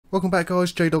Welcome back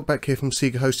guys, JDog back here from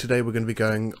SeekaHost. Today we're going to be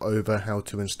going over how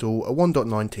to install a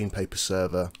 1.19 paper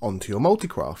server onto your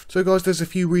Multicraft. So guys, there's a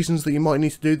few reasons that you might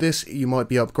need to do this. You might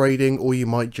be upgrading or you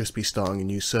might just be starting a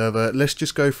new server. Let's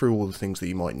just go through all the things that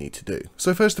you might need to do.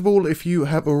 So first of all, if you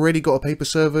have already got a paper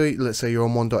server, let's say you're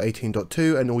on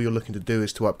 1.18.2 and all you're looking to do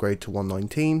is to upgrade to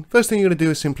 1.19. First thing you're going to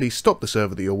do is simply stop the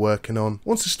server that you're working on.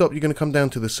 Once it's stopped, you're going to come down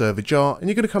to the server jar and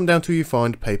you're going to come down till you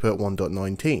find paper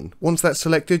 1.19. Once that's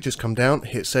selected, just come down,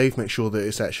 hit save, make sure that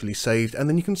it's actually saved, and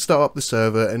then you can start up the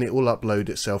server and it will upload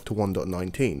itself to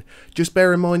 1.19. Just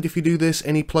bear in mind, if you do this,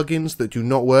 any plugins that do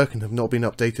not work and have not been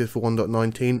updated for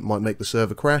 1.19 might make the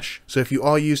server crash. So if you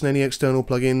are using any external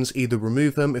plugins, either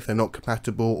remove them if they're not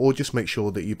compatible or just make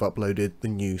sure that you've uploaded the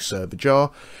new server jar.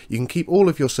 You can keep all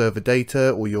of your server data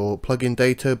or your plugin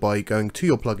data by going to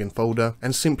your plugin folder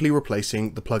and simply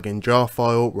replacing the plugin jar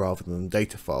file rather than the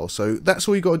data file. So that's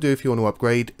all you got to do if you want to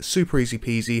upgrade. Super easy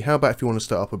peasy. How about if you want to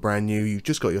start up a brand new, you've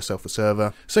just got yourself a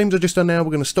server. Same as I've just done now,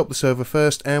 we're going to stop the server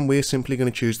first and we're simply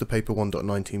going to choose the paper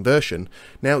 1.19 version.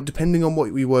 Now, depending on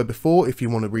what we were before, if you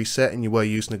want to reset and you were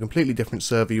using a completely different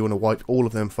server, you want to wipe all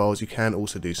of them files, you can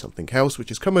also do something else, which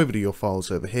is come over to your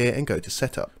files over here and go to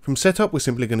setup. From setup, we're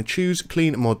simply going to choose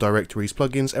clean mod directories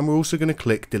plugins, and we're also going to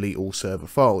click delete all server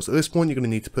files. At this point, you're going to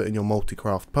need to put in your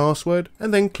Multicraft password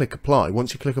and then click apply.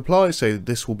 Once you click apply, so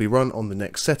this will be run on the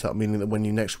next setup, meaning that when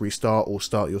you next restart or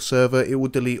start your server, it will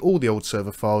delete all the old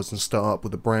server files and start up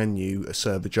with a brand new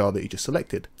server jar that you just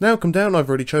selected. Now come down, I've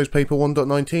already chose paper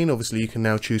 1.19. Obviously you can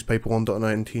now choose paper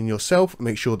 1.19 yourself.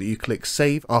 Make sure that you click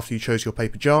save after you chose your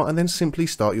paper jar and then simply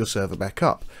start your server back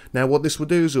up. Now what this will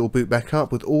do is it will boot back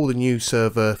up with all the new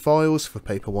server files for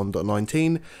paper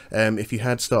 1.19. If you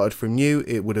had started from new,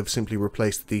 it would have simply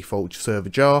replaced the default server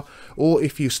jar, or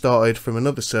if you started from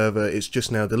another server, it's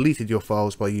just now deleted your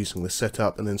files by using the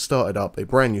setup and then started up a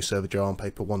brand new server jar on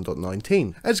paper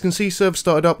 1.19. As you can see, server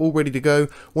started up, all ready to go.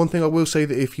 One thing I will say,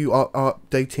 that if you are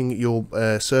updating your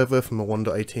server from a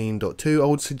 1.18.2, I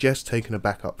would suggest taking a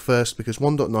backup first, because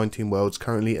 1.19 worlds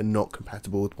currently are not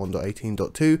compatible with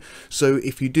 1.18.2. So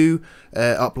if you do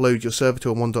upload your server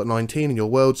to a 1.19 and your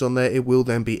world's on there, it will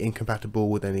then be incompatible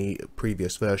with any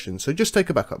previous version. So just take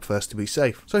a backup first to be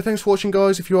safe. So thanks for watching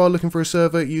guys. If you are looking for a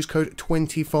server, use code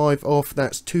 25OFF,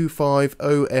 that's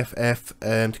 25OFF,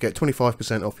 to get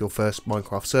 25% off your first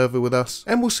Minecraft server with us,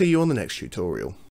 and we'll see you on the next tutorial.